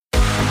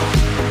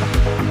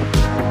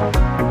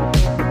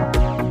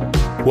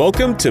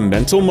Welcome to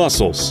Mental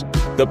Muscles,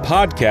 the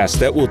podcast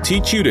that will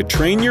teach you to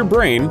train your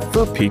brain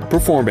for peak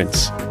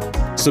performance.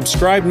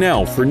 Subscribe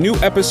now for new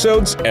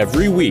episodes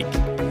every week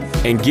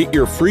and get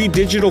your free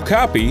digital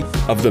copy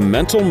of the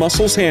Mental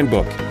Muscles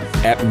Handbook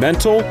at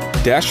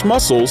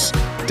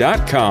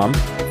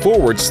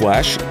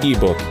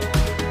mental-muscles.com/ebook.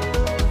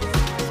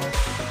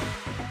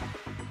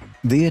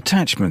 The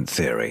Attachment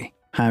Theory: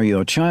 How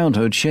Your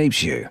Childhood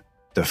Shapes You.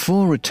 The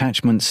 4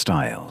 attachment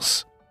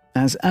styles.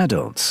 As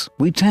adults,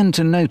 we tend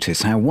to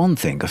notice how one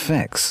thing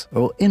affects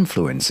or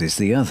influences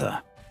the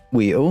other.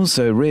 We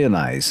also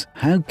realize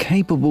how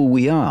capable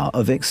we are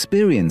of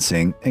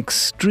experiencing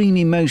extreme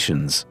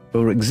emotions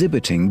or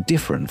exhibiting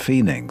different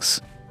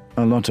feelings.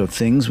 A lot of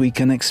things we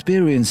can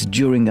experience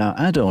during our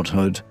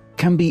adulthood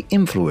can be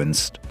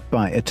influenced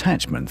by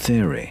attachment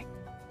theory.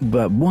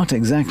 But what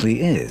exactly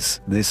is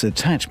this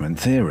attachment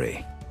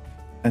theory?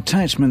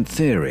 Attachment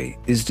theory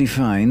is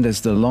defined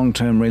as the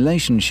long-term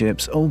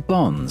relationships or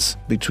bonds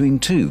between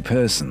 2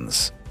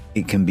 persons.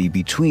 It can be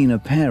between a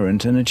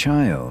parent and a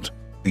child,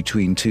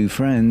 between 2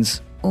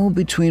 friends, or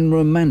between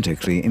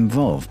romantically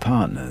involved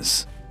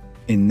partners.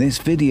 In this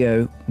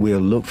video, we'll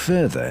look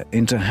further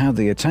into how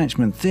the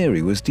attachment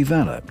theory was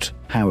developed,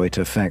 how it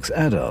affects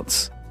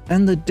adults,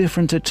 and the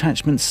different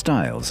attachment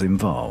styles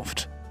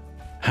involved.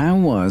 How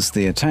was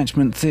the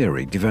attachment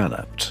theory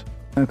developed?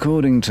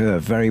 According to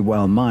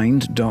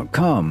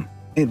verywellmind.com,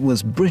 it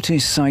was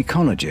British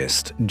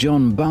psychologist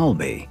John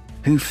Bowlby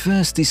who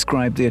first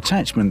described the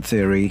attachment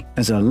theory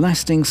as a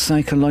lasting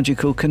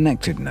psychological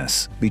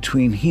connectedness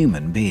between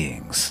human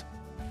beings.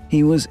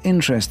 He was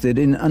interested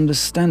in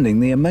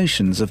understanding the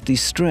emotions of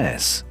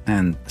distress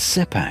and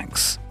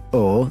sepangst,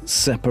 or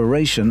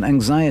separation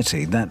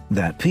anxiety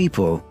that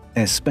people,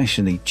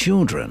 especially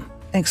children,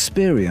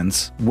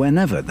 experience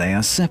whenever they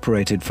are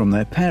separated from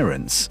their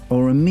parents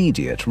or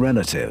immediate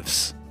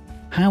relatives.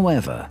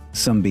 However,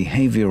 some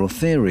behavioral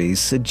theories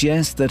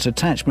suggest that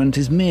attachment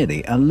is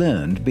merely a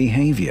learned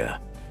behavior,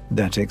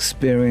 that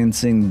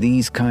experiencing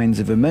these kinds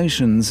of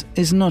emotions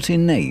is not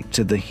innate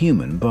to the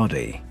human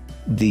body.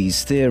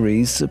 These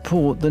theories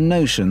support the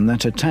notion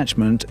that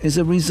attachment is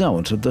a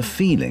result of the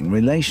feeling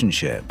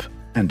relationship,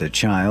 and a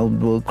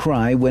child will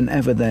cry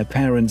whenever their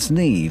parents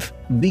leave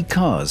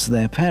because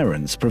their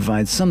parents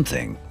provide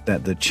something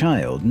that the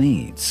child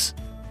needs.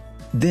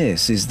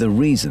 This is the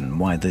reason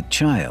why the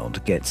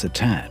child gets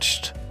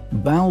attached.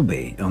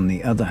 Bowlby, on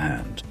the other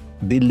hand,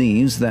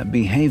 believes that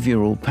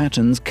behavioral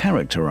patterns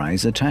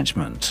characterize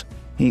attachment.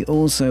 He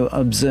also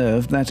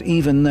observed that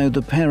even though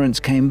the parents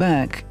came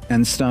back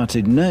and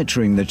started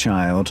nurturing the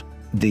child,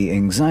 the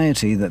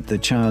anxiety that the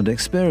child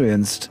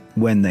experienced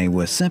when they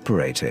were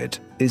separated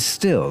is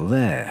still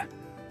there.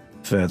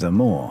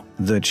 Furthermore,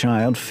 the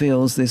child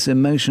feels this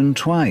emotion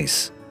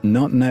twice,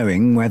 not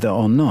knowing whether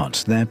or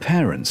not their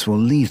parents will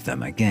leave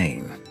them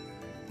again.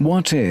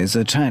 What is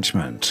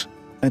attachment?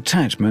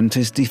 Attachment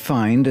is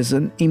defined as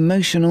an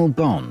emotional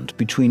bond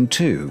between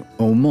 2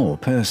 or more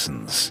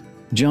persons.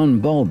 John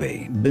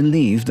Bowlby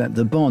believed that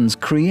the bonds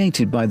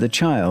created by the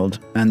child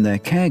and their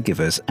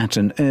caregivers at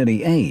an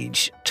early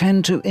age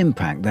tend to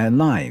impact their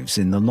lives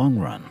in the long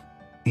run.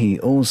 He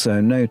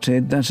also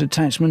noted that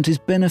attachment is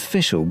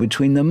beneficial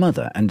between the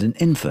mother and an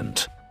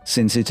infant,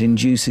 since it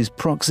induces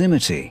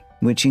proximity,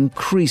 which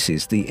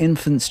increases the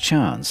infant's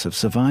chance of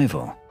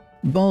survival.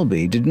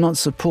 Bowlby did not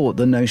support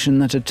the notion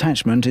that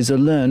attachment is a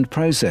learned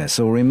process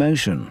or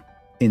emotion.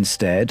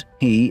 Instead,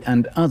 he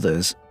and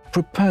others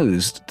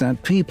proposed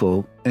that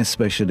people,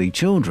 especially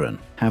children,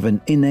 have an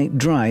innate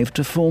drive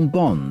to form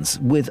bonds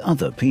with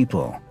other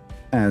people.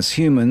 As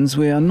humans,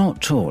 we are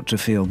not taught to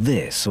feel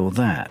this or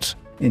that.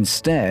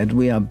 Instead,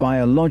 we are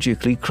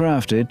biologically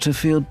crafted to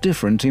feel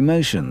different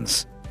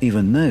emotions,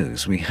 even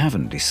those we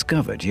haven't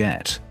discovered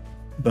yet.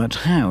 But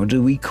how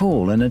do we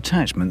call an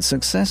attachment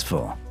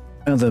successful?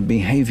 Other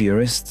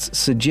behaviorists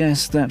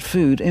suggest that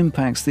food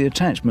impacts the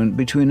attachment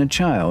between a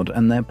child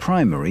and their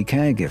primary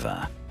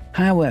caregiver.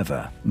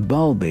 However,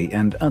 Bowlby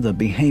and other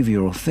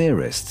behavioral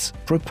theorists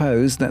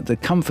propose that the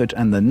comfort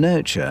and the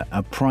nurture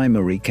a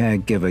primary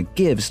caregiver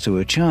gives to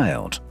a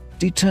child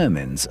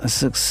determines a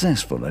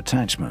successful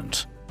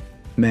attachment.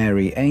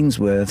 Mary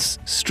Ainsworth's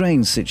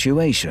Strange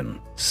Situation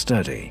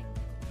study.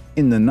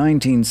 In the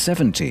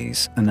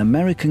 1970s, an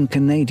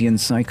American-Canadian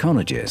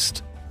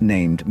psychologist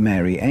named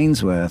Mary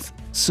Ainsworth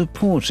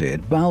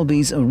supported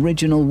Bowlby's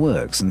original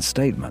works and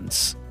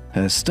statements.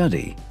 Her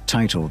study,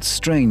 titled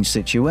Strange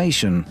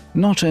Situation,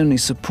 not only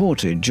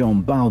supported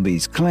John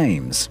Bowlby's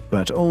claims,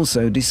 but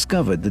also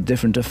discovered the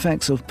different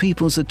effects of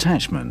people's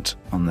attachment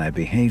on their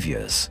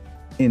behaviors.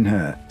 In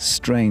her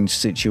Strange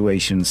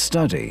Situation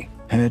study,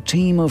 her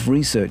team of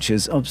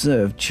researchers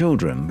observed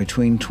children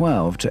between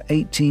 12 to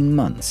 18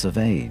 months of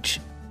age.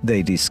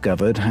 They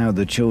discovered how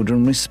the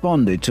children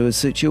responded to a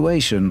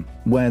situation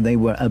where they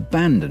were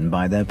abandoned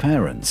by their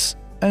parents,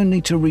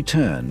 only to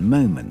return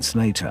moments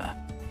later.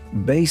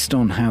 Based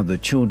on how the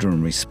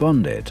children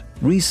responded,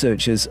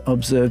 researchers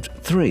observed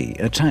 3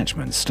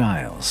 attachment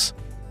styles.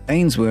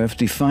 Ainsworth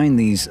defined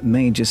these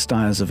major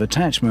styles of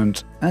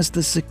attachment as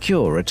the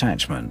secure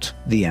attachment,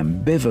 the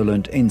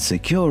ambivalent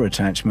insecure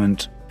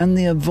attachment, and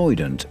the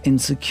avoidant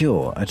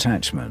insecure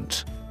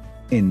attachment.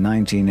 In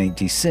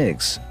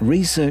 1986,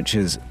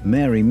 researchers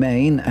Mary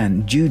Main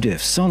and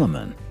Judith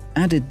Solomon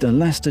added the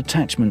last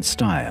attachment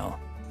style,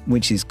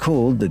 which is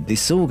called the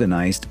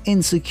disorganized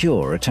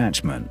insecure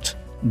attachment,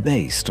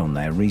 based on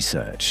their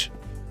research.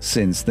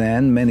 Since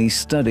then, many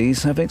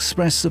studies have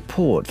expressed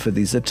support for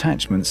these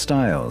attachment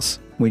styles,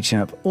 which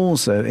have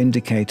also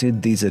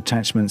indicated these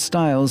attachment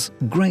styles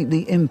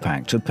greatly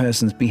impact a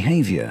person's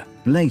behavior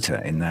later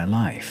in their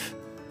life.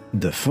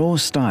 The 4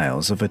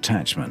 styles of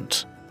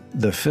attachment.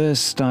 The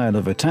first style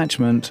of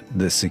attachment,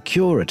 the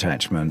secure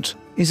attachment,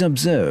 is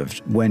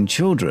observed when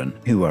children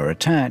who are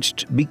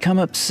attached become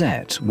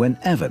upset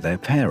whenever their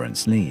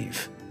parents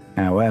leave.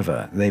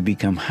 However, they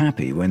become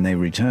happy when they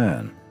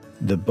return.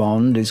 The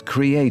bond is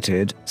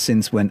created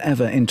since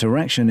whenever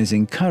interaction is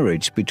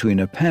encouraged between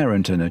a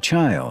parent and a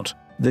child,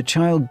 the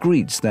child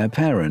greets their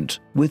parent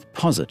with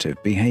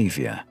positive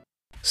behavior.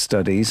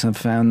 Studies have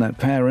found that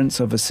parents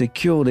of a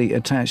securely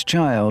attached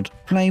child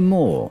play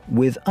more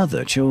with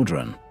other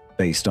children.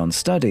 Based on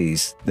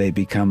studies, they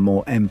become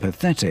more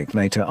empathetic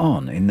later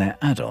on in their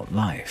adult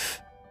life.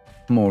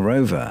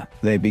 Moreover,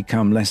 they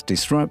become less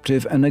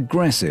disruptive and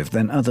aggressive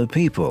than other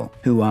people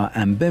who are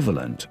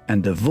ambivalent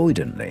and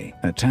avoidantly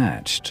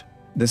attached.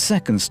 The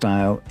second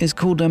style is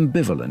called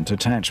ambivalent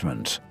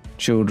attachment.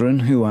 Children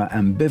who are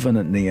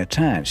ambivalently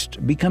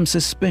attached become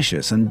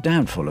suspicious and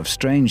doubtful of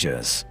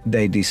strangers.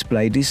 They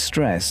display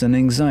distress and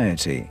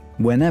anxiety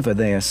whenever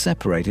they are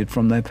separated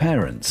from their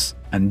parents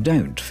and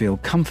don't feel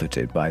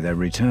comforted by their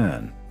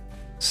return.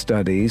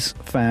 Studies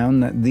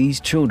found that these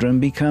children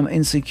become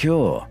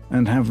insecure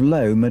and have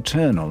low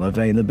maternal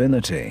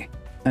availability.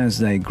 As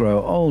they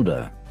grow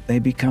older, they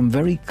become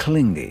very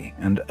clingy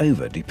and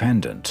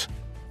over-dependent.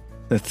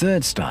 The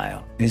third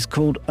style is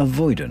called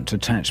avoidant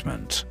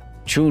attachment.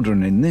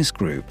 Children in this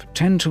group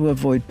tend to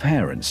avoid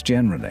parents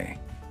generally.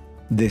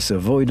 This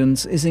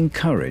avoidance is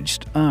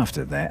encouraged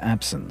after their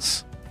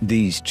absence.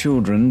 These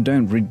children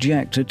don't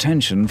reject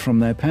attention from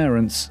their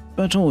parents,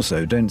 but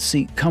also don't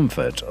seek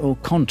comfort or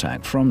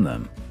contact from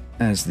them.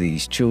 As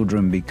these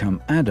children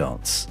become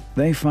adults,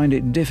 they find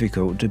it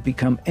difficult to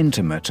become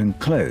intimate and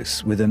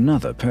close with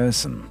another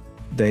person.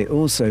 They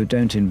also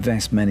don't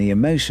invest many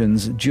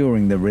emotions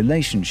during the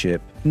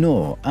relationship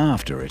nor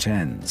after it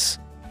ends.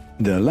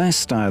 The last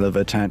style of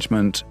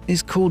attachment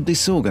is called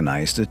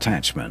disorganized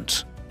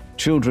attachment.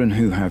 Children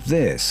who have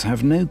this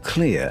have no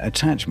clear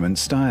attachment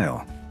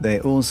style. They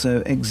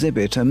also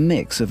exhibit a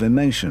mix of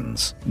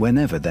emotions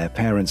whenever their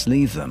parents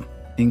leave them,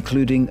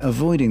 including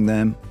avoiding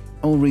them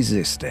or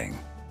resisting.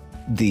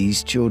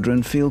 These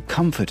children feel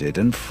comforted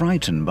and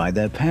frightened by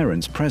their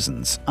parents'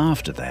 presence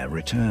after their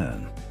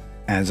return.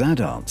 As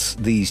adults,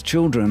 these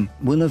children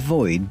will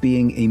avoid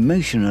being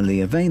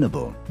emotionally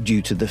available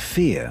due to the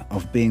fear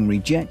of being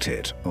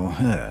rejected or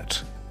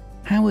hurt.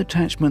 How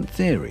attachment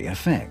theory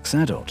affects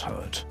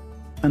adulthood.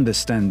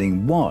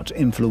 Understanding what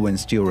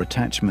influenced your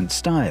attachment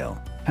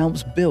style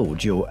helps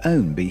build your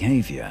own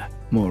behavior.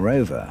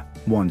 Moreover,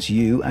 once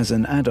you as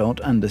an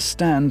adult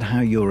understand how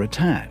you're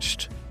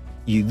attached,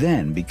 you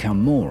then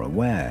become more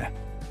aware.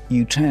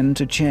 You tend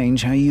to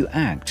change how you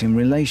act in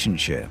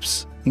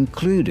relationships,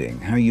 including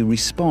how you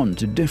respond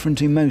to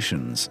different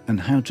emotions and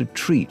how to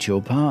treat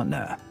your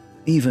partner.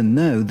 Even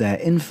though their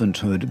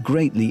infanthood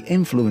greatly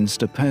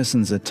influenced a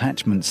person's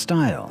attachment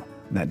style,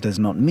 that does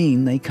not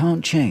mean they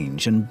can't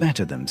change and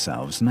better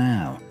themselves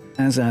now.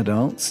 As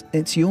adults,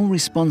 it's your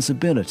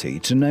responsibility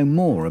to know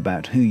more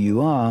about who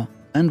you are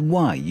and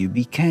why you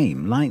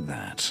became like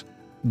that.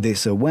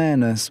 This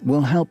awareness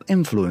will help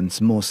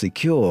influence more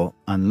secure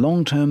and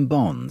long-term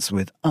bonds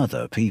with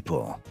other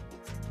people.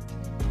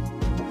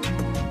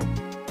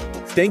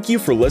 Thank you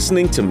for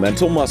listening to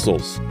Mental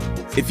Muscles.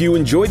 If you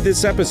enjoyed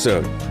this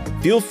episode,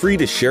 feel free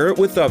to share it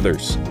with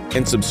others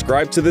and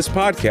subscribe to this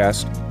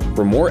podcast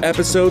for more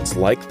episodes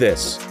like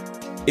this.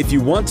 If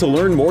you want to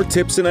learn more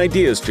tips and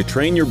ideas to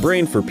train your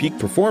brain for peak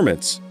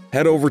performance,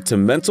 head over to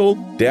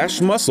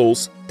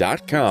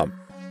mental-muscles.com.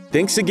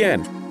 Thanks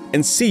again,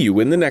 and see you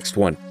in the next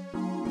one.